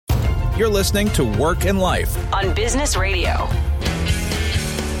You're listening to Work and Life on Business Radio.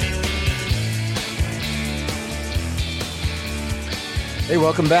 Hey,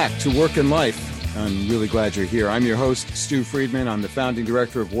 welcome back to Work and Life. I'm really glad you're here. I'm your host, Stu Friedman. I'm the founding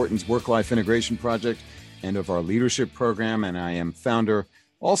director of Wharton's Work-Life Integration Project and of our leadership program. And I am founder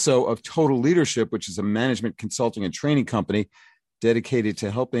also of Total Leadership, which is a management consulting and training company dedicated to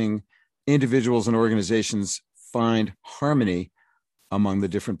helping individuals and organizations find harmony among the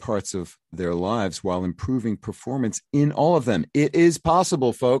different parts of their lives while improving performance in all of them. It is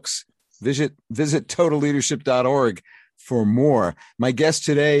possible, folks. Visit totalleadership.org for more. My guest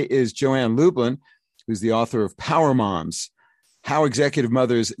today is Joanne Lublin, who's the author of Power Moms, How Executive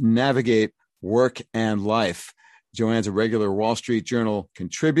Mothers Navigate Work and Life. Joanne's a regular Wall Street Journal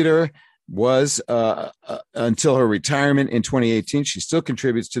contributor, was until her retirement in 2018. She still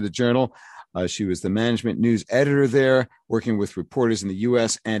contributes to the Journal. She was the management news editor there, working with reporters in the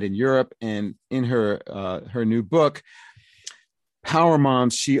U.S. and in Europe. And in her new book, Power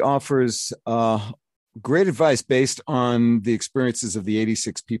Moms, she offers great advice based on the experiences of the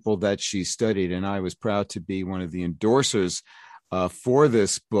 86 people that she studied. And I was proud to be one of the endorsers for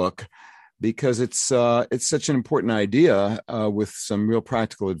this book because it's such an important idea with some real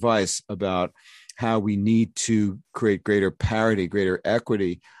practical advice about how we need to create greater parity, greater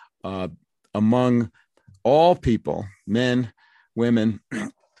equity among all people, men, women,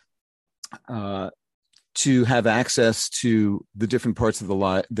 to have access to the different parts of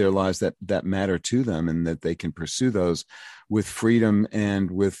their lives that matter to them, and that they can pursue those with freedom and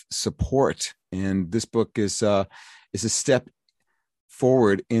with support. And this book is a step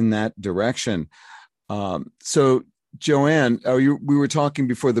forward in that direction. So, Joanne, we were talking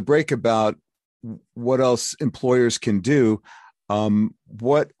before the break about what else employers can do.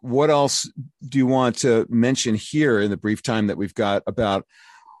 What else do you want to mention here in the brief time that we've got about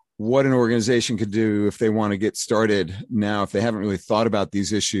what an organization could do if they want to get started now, if they haven't really thought about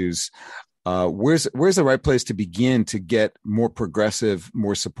these issues? Where's the right place to begin to get more progressive,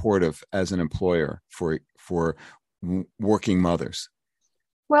 more supportive as an employer for working mothers?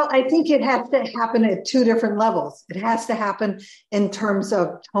 Well, I think it has to happen at two different levels. It has to happen in terms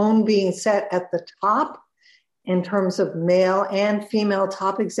of tone being set at the top, in terms of male and female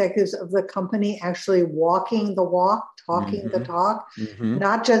top executives of the company actually walking the walk, talking the talk,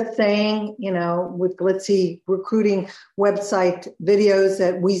 not just saying, with glitzy recruiting website videos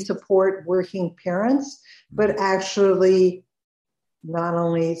that we support working parents, but actually not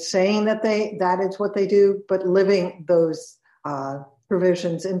only saying that is what they do, but living those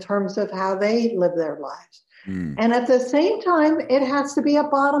provisions in terms of how they live their lives. And at the same time, it has to be a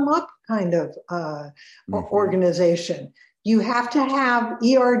bottom-up kind of organization. You have to have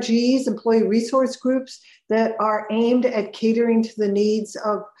ERGs, employee resource groups, that are aimed at catering to the needs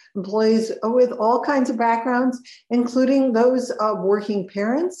of employees with all kinds of backgrounds, including those of working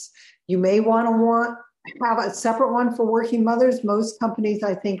parents. You may want to have a separate one for working mothers. Most companies,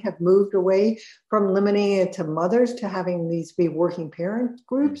 I think, have moved away from limiting it to mothers to having these be working parent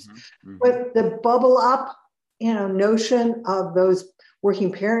groups. But the bubble up notion of those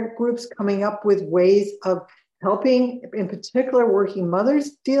working parent groups coming up with ways of helping, in particular, working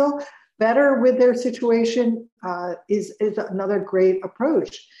mothers deal better with their situation is another great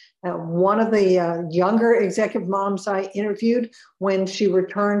approach. One of the younger executive moms I interviewed when she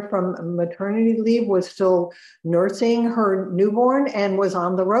returned from maternity leave was still nursing her newborn and was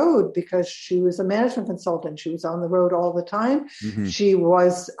on the road because she was a management consultant. She was on the road all the time. She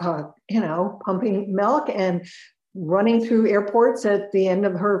was, pumping milk and running through airports at the end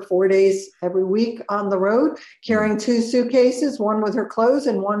of her 4 days every week on the road, carrying 2 suitcases, one with her clothes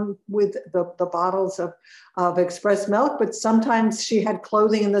and one with the bottles of express milk. But sometimes she had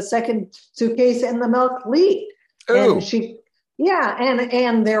clothing in the second suitcase and the milk leaked. Oh. And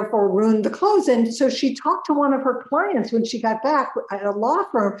and therefore ruined the clothes. And so she talked to one of her clients when she got back at a law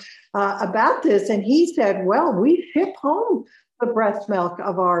firm about this. And he said, well, we ship home the breast milk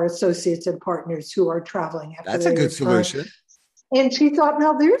of our associates and partners who are traveling. That's a good solution. And she thought,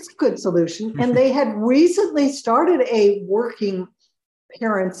 now there's a good solution. And they had recently started a working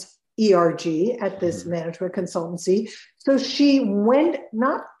parents ERG at this management consultancy. So she went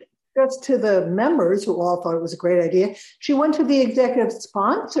not just to the members who all thought it was a great idea. She went to the executive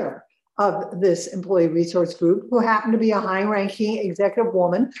sponsor of this employee resource group, who happened to be a high-ranking executive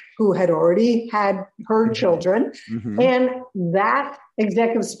woman who had already had her children. Mm-hmm. And that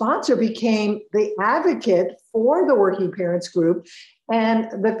executive sponsor became the advocate for the working parents group.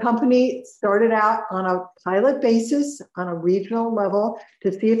 And the company started out on a pilot basis on a regional level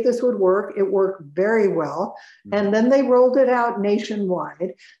to see if this would work. It worked very well. And then they rolled it out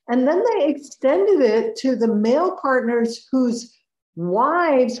nationwide. And then they extended it to the male partners whose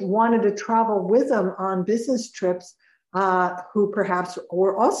wives wanted to travel with them on business trips, who perhaps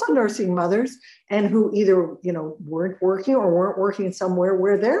were also nursing mothers and who either, weren't working or weren't working somewhere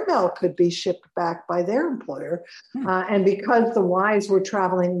where their mail could be shipped back by their employer. And because the wives were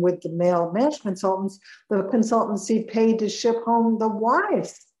traveling with the male management consultants, the consultancy paid to ship home the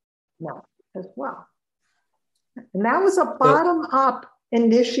wives' mail as well. And that was a bottom-up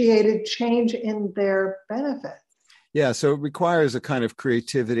initiated change in their benefits. Yeah, so it requires a kind of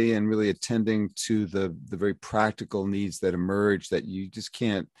creativity and really attending to the very practical needs that emerge that you just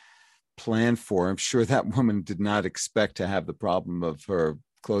can't plan for. I'm sure that woman did not expect to have the problem of her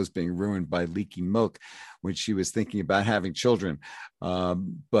clothes being ruined by leaky milk when she was thinking about having children.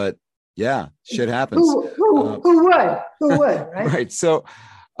 But yeah, shit happens. Who would, right? Right. So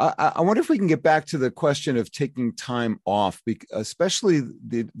I wonder if we can get back to the question of taking time off, especially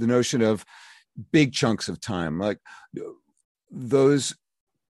the notion of big chunks of time, like those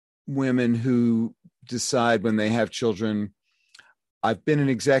women who decide when they have children, I've been an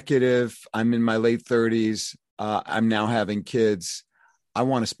executive, I'm in my late 30s, I'm now having kids, I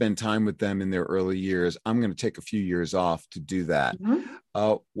want to spend time with them in their early years, I'm going to take a few years off to do that.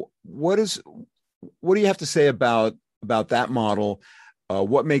 Mm-hmm. What do you have to say about that model?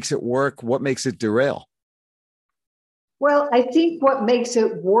 What makes it work? What makes it derail? Well, I think what makes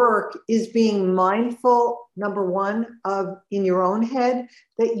it work is being mindful, number one, of in your own head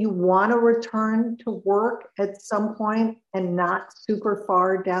that you want to return to work at some point and not super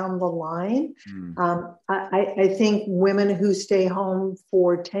far down the line. I think women who stay home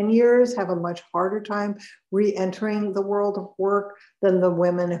for 10 years have a much harder time re-entering the world of work than the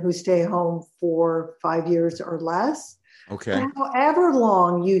women who stay home for 5 years or less. Okay. However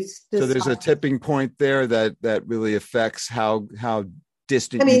long you decide. So there's a tipping point there that really affects how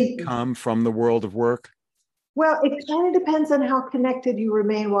distant you become from the world of work. Well, it kind of depends on how connected you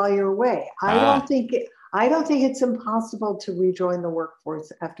remain while you're away. I don't think it's impossible to rejoin the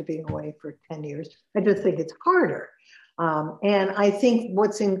workforce after being away for 10 years. I just think it's harder. And I think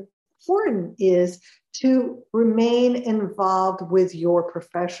what's important is to remain involved with your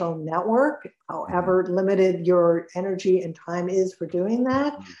professional network, however limited your energy and time is for doing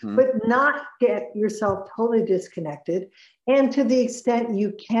that, but not get yourself totally disconnected. And to the extent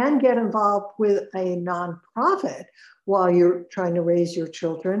you can get involved with a nonprofit while you're trying to raise your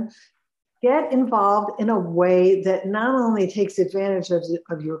children, get involved in a way that not only takes advantage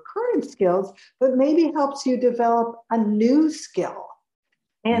of your current skills, but maybe helps you develop a new skill.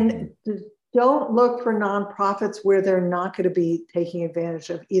 And don't look for nonprofits where they're not going to be taking advantage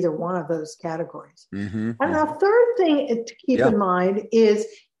of either one of those categories. And the third thing to keep in mind is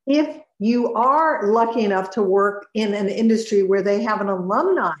if you are lucky enough to work in an industry where they have an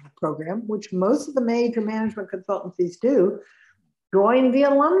alumni program, which most of the major management consultancies do, join the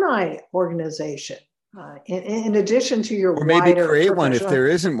alumni organization. In addition to your or maybe wider create one if there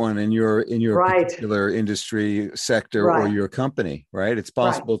isn't one in your particular industry sector or your company, right? It's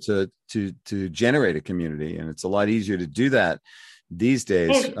possible to generate a community, and it's a lot easier to do that these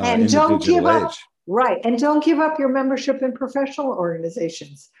days and in don't the digital give up, age. And don't give up your membership in professional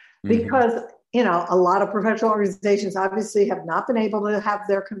organizations because a lot of professional organizations obviously have not been able to have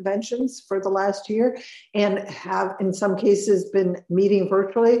their conventions for the last year and have, in some cases, been meeting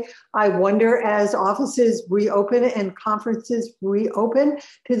virtually. I wonder, as offices reopen and conferences reopen,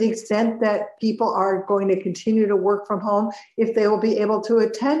 to the extent that people are going to continue to work from home, if they will be able to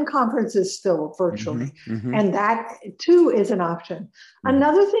attend conferences still virtually. And that, too, is an option.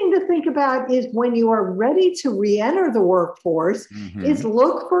 Another thing to think about is when you are ready to re-enter the workforce, is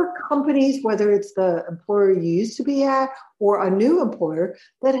look for companies, whether it's the employer you used to be at or a new employer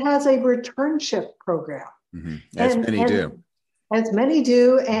that has a returnship program. As many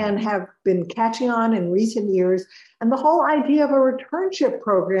do and have been catching on in recent years. And the whole idea of a returnship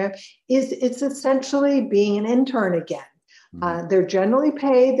program is it's essentially being an intern again. They're generally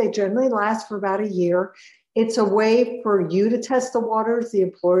paid. They generally last for about a year. It's a way for you to test the waters, the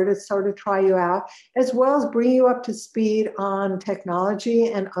employer to sort of try you out, as well as bring you up to speed on technology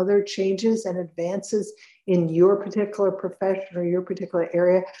and other changes and advances in your particular profession or your particular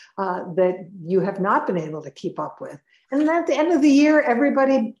area that you have not been able to keep up with. And at the end of the year,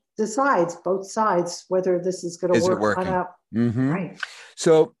 everybody decides, both sides, whether this is going to work or not. Mm-hmm. Right.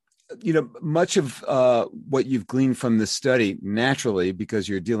 So, much of what you've gleaned from this study, naturally, because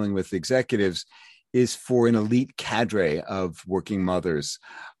you're dealing with executives, is for an elite cadre of working mothers.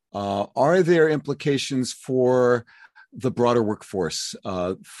 Are there implications for the broader workforce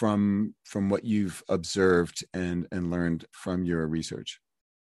from what you've observed and learned from your research?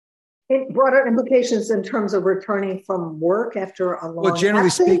 Broader implications in terms of returning from work after a long generally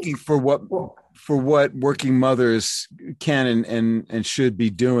absence? Speaking, for what working mothers can and should be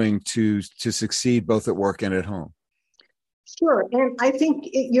doing to succeed both at work and at home. Sure, and I think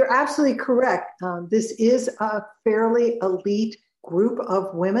you're absolutely correct. This is a fairly elite group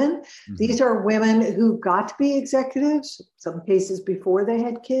of women. Mm-hmm. These are women who got to be executives, some cases before they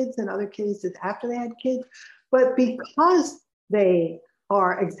had kids, in other cases after they had kids. But because they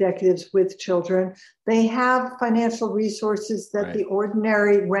are executives with children, they have financial resources that the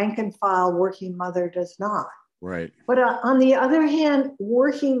ordinary rank and file working mother does not. Right. But on the other hand,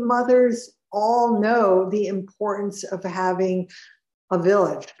 working mothers all know the importance of having a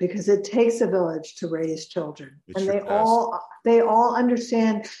village, because it takes a village to raise children. And they all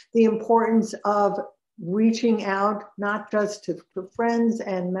understand the importance of reaching out, not just to friends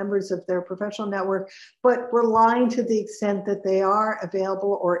and members of their professional network, but relying to the extent that they are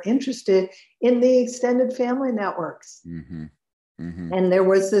available or interested in the extended family networks. Mm-hmm. Mm-hmm. And there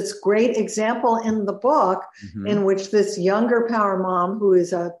was this great example in the book in which this younger power mom, who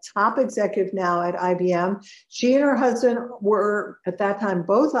is a top executive now at IBM, she and her husband were at that time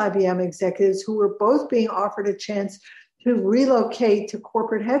both IBM executives who were both being offered a chance to relocate to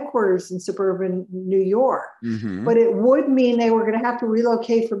corporate headquarters in suburban New York. Mm-hmm. But it would mean they were going to have to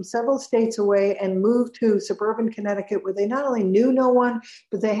relocate from several states away and move to suburban Connecticut, where they not only knew no one,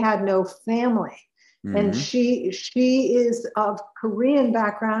 but they had no family. Mm-hmm. And she is of Korean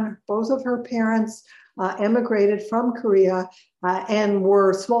background. Both of her parents emigrated from Korea and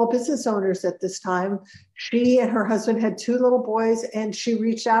were small business owners at this time. She and her husband had 2 little boys, and she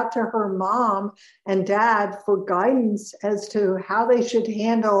reached out to her mom and dad for guidance as to how they should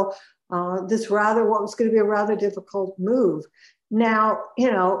handle what was going to be a rather difficult move. Now,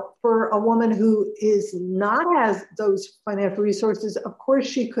 for a woman who is not has those financial resources, of course,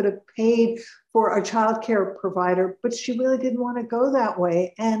 she could have paid for a childcare provider, but she really didn't want to go that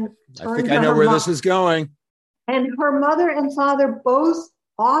way. And I think I know where this is going. And her mother and father both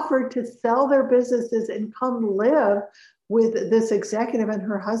offered to sell their businesses and come live with this executive and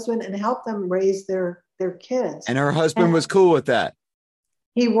her husband and help them raise their kids. And her husband was cool with that.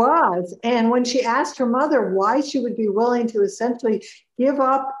 He was. And when she asked her mother why she would be willing to essentially give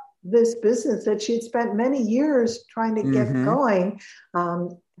up this business that she'd spent many years trying to get going,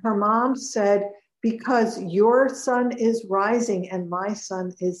 her mom said, because your sun is rising and my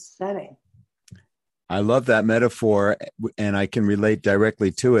sun is setting. I love that metaphor, and I can relate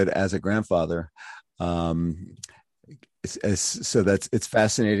directly to it as a grandfather. So it's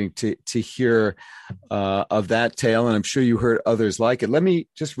fascinating to hear of that tale, and I'm sure you heard others like it. Let me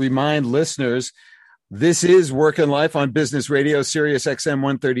just remind listeners, this is Work and Life on Business Radio, Sirius XM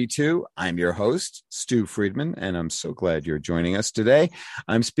 132. I'm your host, Stu Friedman, and I'm so glad you're joining us today.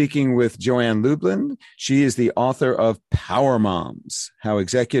 I'm speaking with Joanne Lublin. She is the author of Power Moms, How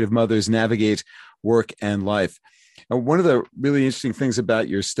Executive Mothers Navigate Work and Life. One of the really interesting things about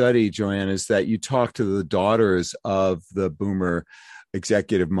your study, Joanne, is that you talked to the daughters of the boomer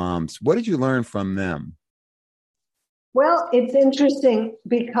executive moms. What did you learn from them? Well, it's interesting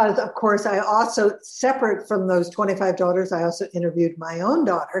because, of course, I also, separate from those 25 daughters, I also interviewed my own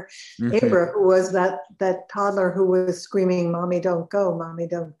daughter, Abra, who was that toddler who was screaming, "Mommy, don't go, Mommy,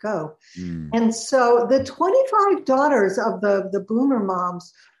 don't go." And so the 25 daughters of the boomer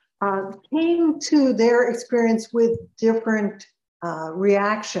moms came to their experience with different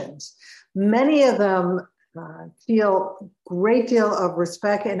reactions. Many of them feel a great deal of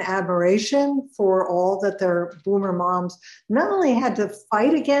respect and admiration for all that their boomer moms not only had to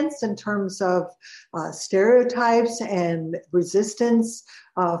fight against in terms of stereotypes and resistance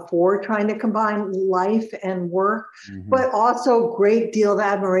for trying to combine life and work, but also a great deal of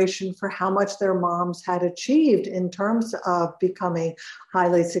admiration for how much their moms had achieved in terms of becoming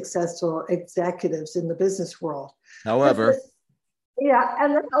highly successful executives in the business world. However,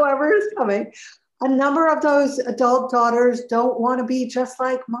 however is coming. A number of those adult daughters don't want to be just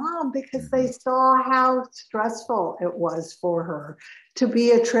like mom because they saw how stressful it was for her to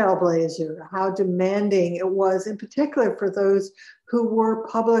be a trailblazer, how demanding it was, in particular for those who were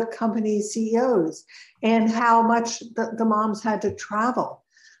public company CEOs, and how much the moms had to travel.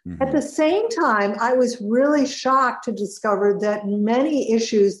 Mm-hmm. At the same time, I was really shocked to discover that many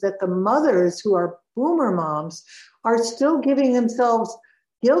issues that the mothers who are boomer moms are still giving themselves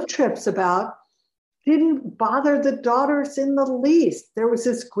guilt trips about didn't bother the daughters in the least. There was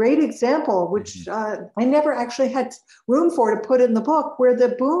this great example, which I never actually had room for to put in the book, where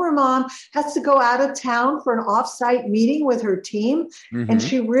the boomer mom has to go out of town for an offsite meeting with her team. Mm-hmm. And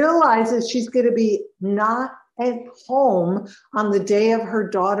she realizes she's going to be not at home on the day of her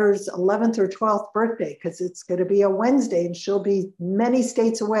daughter's 11th or 12th birthday, because it's going to be a Wednesday and she'll be many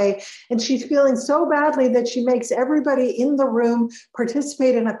states away. And she's feeling so badly that she makes everybody in the room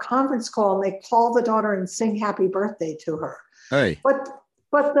participate in a conference call, and they call the daughter and sing happy birthday to her. Hey.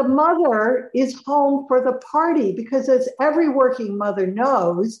 But the mother is home for the party, because as every working mother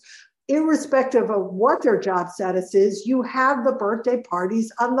knows, irrespective of what their job status is, you have the birthday parties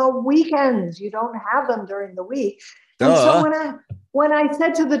on the weekends. You don't have them during the week. And so when I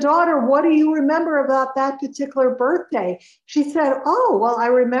said to the daughter, what do you remember about that particular birthday? She said, oh, well, I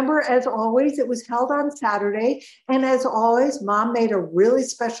remember, as always, it was held on Saturday. And as always, Mom made a really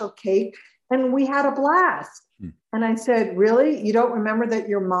special cake and we had a blast. And I said, really? You don't remember that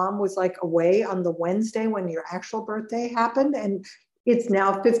your mom was like away on the Wednesday when your actual birthday happened? And it's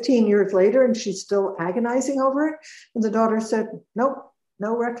now 15 years later and she's still agonizing over it. And the daughter said, nope,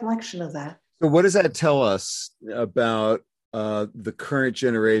 no recollection of that. So what does that tell us about the current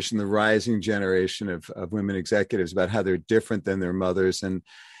generation, the rising generation of women executives, about how they're different than their mothers,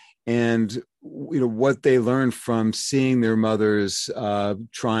 and what they learn from seeing their mothers'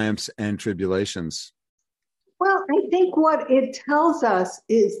 triumphs and tribulations? Well, I think what it tells us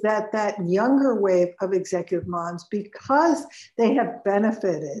is that younger wave of executive moms, because they have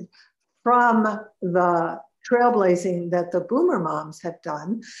benefited from the trailblazing that the boomer moms have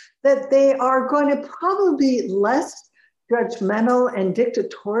done, that they are going to probably be less judgmental and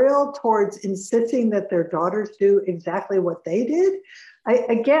dictatorial towards insisting that their daughters do exactly what they did.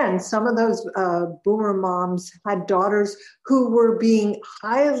 Again, some of those boomer moms had daughters who were being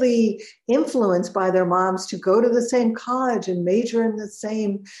highly influenced by their moms to go to the same college and major in the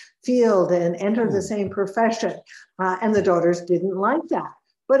same field and enter the same profession. And the daughters didn't like that.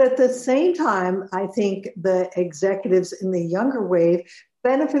 But at the same time, I think the executives in the younger wave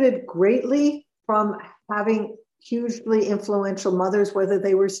benefited greatly from having hugely influential mothers, whether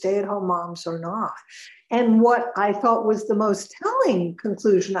they were stay-at-home moms or not. And what I thought was the most telling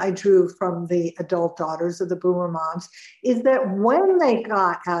conclusion I drew from the adult daughters of the boomer moms is that when they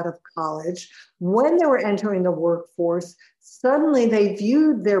got out of college, when they were entering the workforce, suddenly they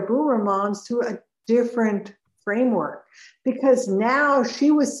viewed their boomer moms through a different framework, because now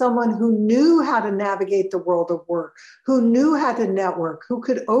she was someone who knew how to navigate the world of work, who knew how to network, who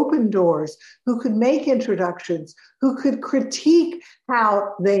could open doors, who could make introductions, who could critique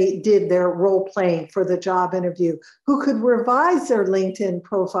how they did their role playing for the job interview, who could revise their LinkedIn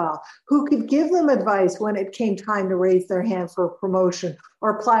profile, who could give them advice when it came time to raise their hand for a promotion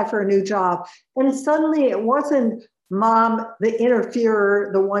or apply for a new job. And suddenly it wasn't Mom, the interferer,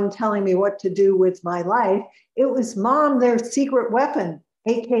 the one telling me what to do with my life. It was Mom, their secret weapon,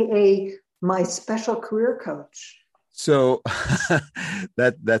 AKA my special career coach. So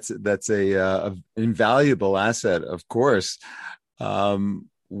that's a invaluable asset, of course.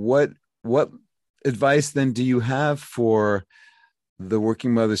 What advice then do you have for the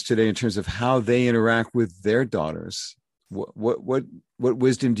working mothers today in terms of how they interact with their daughters? What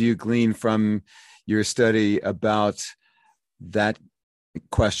wisdom do you glean from your study about that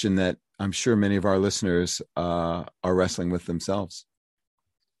question that I'm sure many of our listeners are wrestling with themselves?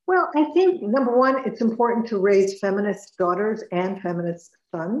 Well, I think, number one, it's important to raise feminist daughters and feminist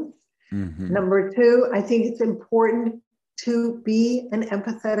sons. Mm-hmm. Number two, I think it's important to be an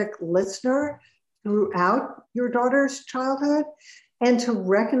empathetic listener throughout your daughter's childhood and to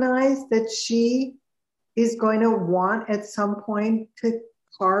recognize that she is going to want at some point to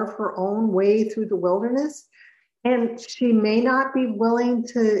carve her own way through the wilderness. And she may not be willing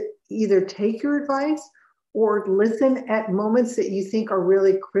to either take your advice or listen at moments that you think are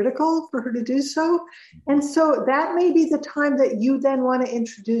really critical for her to do so. And so that may be the time that you then want to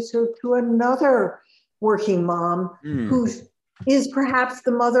introduce her to another working mom who is perhaps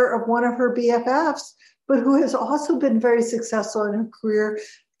the mother of one of her BFFs, but who has also been very successful in her career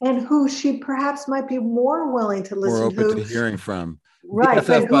and who she perhaps might be more willing to listen to. More open to hearing from. Right.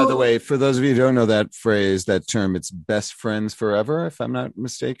 BFF, by the way, for those of you who don't know that phrase, that term, it's best friends forever, if I'm not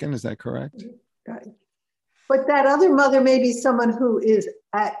mistaken. Is that correct? Right. But that other mother may be someone who is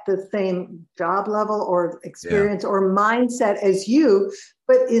at the same job level or experience or mindset as you,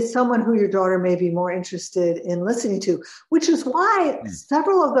 but is someone who your daughter may be more interested in listening to, which is why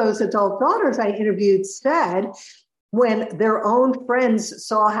several of those adult daughters I interviewed said when their own friends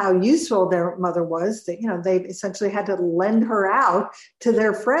saw how useful their mother was, that, they essentially had to lend her out to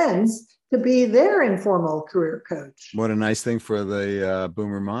their friends to be their informal career coach. What a nice thing for the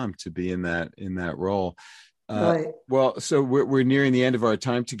boomer mom to be in that role. Right. Well, so we're nearing the end of our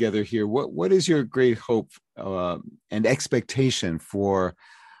time together here. What is your great hope and expectation for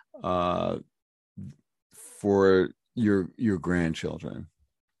your grandchildren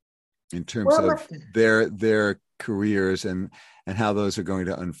in terms of their careers and how those are going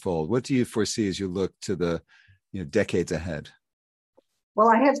to unfold? What do you foresee as you look to the decades ahead? Well,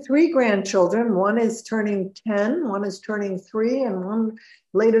 I have 3 grandchildren. One is turning 10, one is turning 3, and one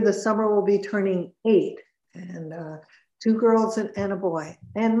later this summer will be turning 8. And 2 girls and a boy.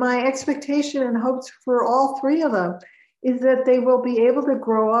 And my expectation and hopes for all 3 of them is that they will be able to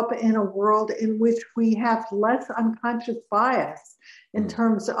grow up in a world in which we have less unconscious bias in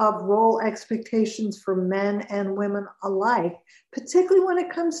terms of role expectations for men and women alike, particularly when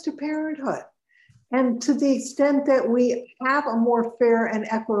it comes to parenthood. And to the extent that we have a more fair and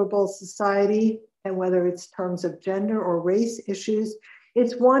equitable society, and whether it's terms of gender or race issues,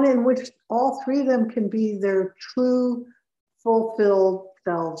 it's one in which all 3 of them can be their true, fulfilled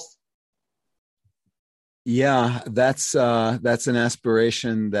selves. Yeah, that's an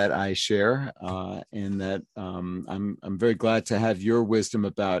aspiration that I share, and that I'm very glad to have your wisdom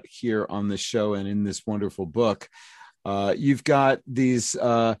about here on the show and in this wonderful book. You've got these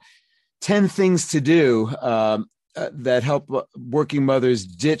 10 things to do that help working mothers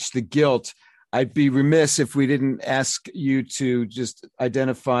ditch the guilt. I'd be remiss if we didn't ask you to just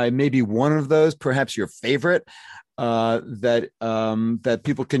identify maybe one of those, perhaps your favorite, that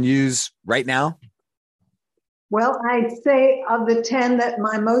people can use right now. Well, I'd say of the 10 that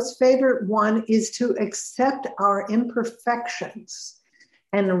my most favorite one is to accept our imperfections.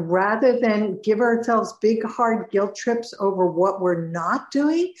 And rather than give ourselves big, hard guilt trips over what we're not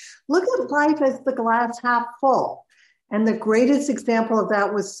doing, look at life as the glass half full. And the greatest example of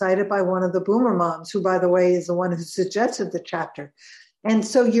that was cited by one of the boomer moms, who, by the way, is the one who suggested the chapter. And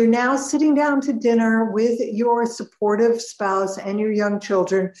so you're now sitting down to dinner with your supportive spouse and your young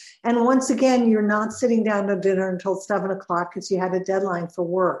children. And once again, you're not sitting down to dinner until 7 o'clock because you had a deadline for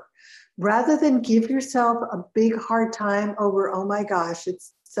work. Rather than give yourself a big hard time over, oh my gosh,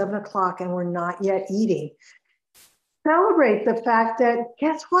 it's 7 o'clock and we're not yet eating, celebrate the fact that,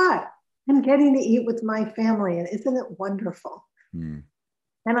 guess what? I'm getting to eat with my family, and isn't it wonderful? And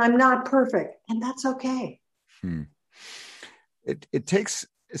I'm not perfect, and that's okay. It takes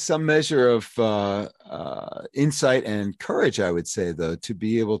some measure of insight and courage, I would say, though, to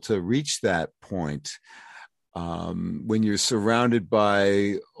be able to reach that point when you're surrounded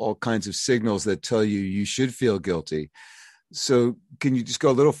by all kinds of signals that tell you should feel guilty. So can you just go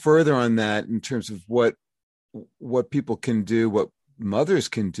a little further on that in terms of what people can do, what mothers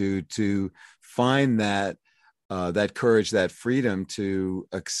can do to find that courage, that freedom to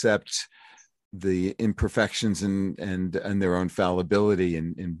accept the imperfections and their own fallibility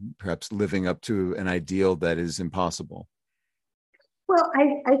and perhaps living up to an ideal that is impossible? Well,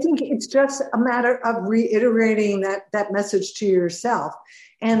 I think it's just a matter of reiterating that message to yourself.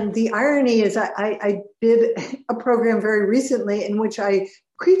 And the irony is I did a program very recently in which I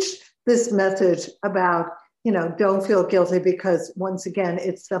preached this message about, don't feel guilty because, once again,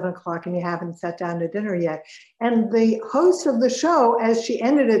 it's 7 o'clock and you haven't sat down to dinner yet. And the host of the show, as she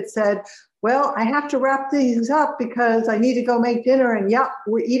ended it, said, well, I have to wrap things up because I need to go make dinner. And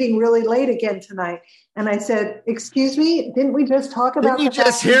we're eating really late again tonight. And I said, excuse me, didn't we just talk about Didn't you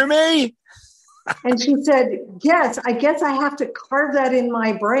just hear me? And she said, yes, I guess I have to carve that in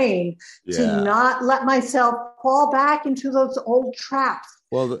my brain to not let myself fall back into those old traps.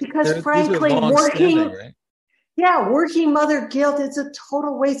 Well, because frankly, working mother guilt is a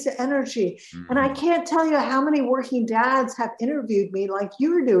total waste of energy. And I can't tell you how many working dads have interviewed me like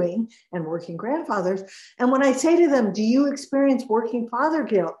you're doing, and working grandfathers. And when I say to them, do you experience working father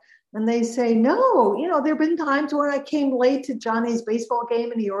guilt? And they say, no, there have been times where I came late to Johnny's baseball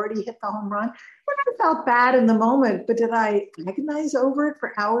game and he already hit the home run. And I felt bad in the moment, but did I agonize over it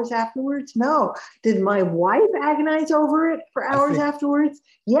for hours afterwards? No. Did my wife agonize over it for hours afterwards?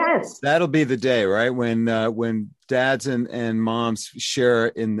 Yes. That'll be the day, right? When dads and moms share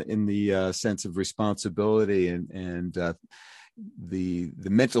in the sense of responsibility and the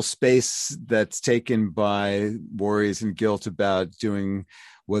mental space that's taken by worries and guilt about doing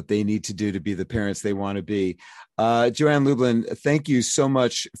what they need to do to be the parents they want to be. Joanne Lublin, thank you so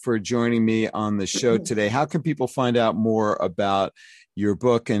much for joining me on the show today. How can people find out more about your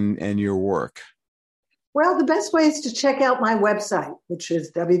book and your work? Well, the best way is to check out my website, which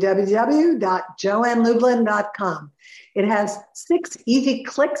is www.joannelublin.com. It has 6 easy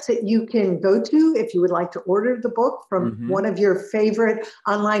clicks that you can go to if you would like to order the book from one of your favorite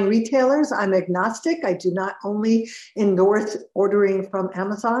online retailers. I'm agnostic. I do not only endorse ordering from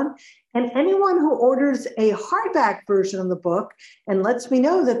Amazon. And anyone who orders a hardback version of the book and lets me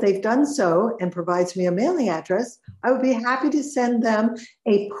know that they've done so and provides me a mailing address, I would be happy to send them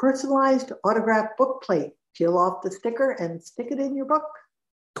a personalized autographed book plate. Peel off the sticker and stick it in your book.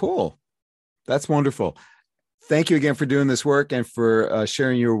 Cool. That's wonderful. Thank you again for doing this work and for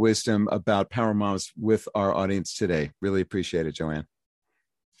sharing your wisdom about Power Moms with our audience today. Really appreciate it, Joanne.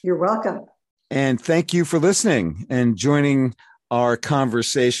 You're welcome. And thank you for listening and joining our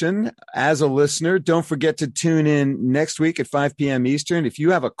conversation. As a listener, don't forget to tune in next week at 5 p.m. Eastern. If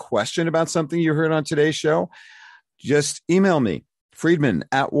you have a question about something you heard on today's show, just email me,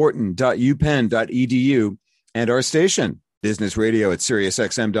 friedman@wharton.upenn.edu, and our station, Business Radio at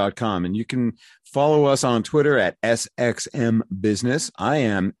SiriusXM.com. And you can follow us on Twitter at SXMBusiness. I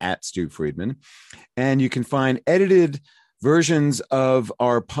am at Stu Friedman. And you can find edited versions of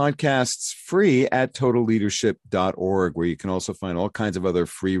our podcasts free at totalleadership.org, where you can also find all kinds of other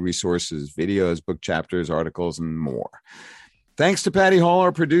free resources, videos, book chapters, articles, and more. Thanks to Patty Hall,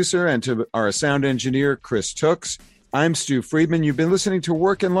 our producer, and to our sound engineer, Chris Tooks. I'm Stu Friedman. You've been listening to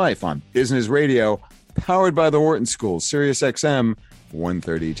Work and Life on Business Radio, powered by the Wharton School, Sirius XM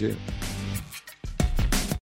 132.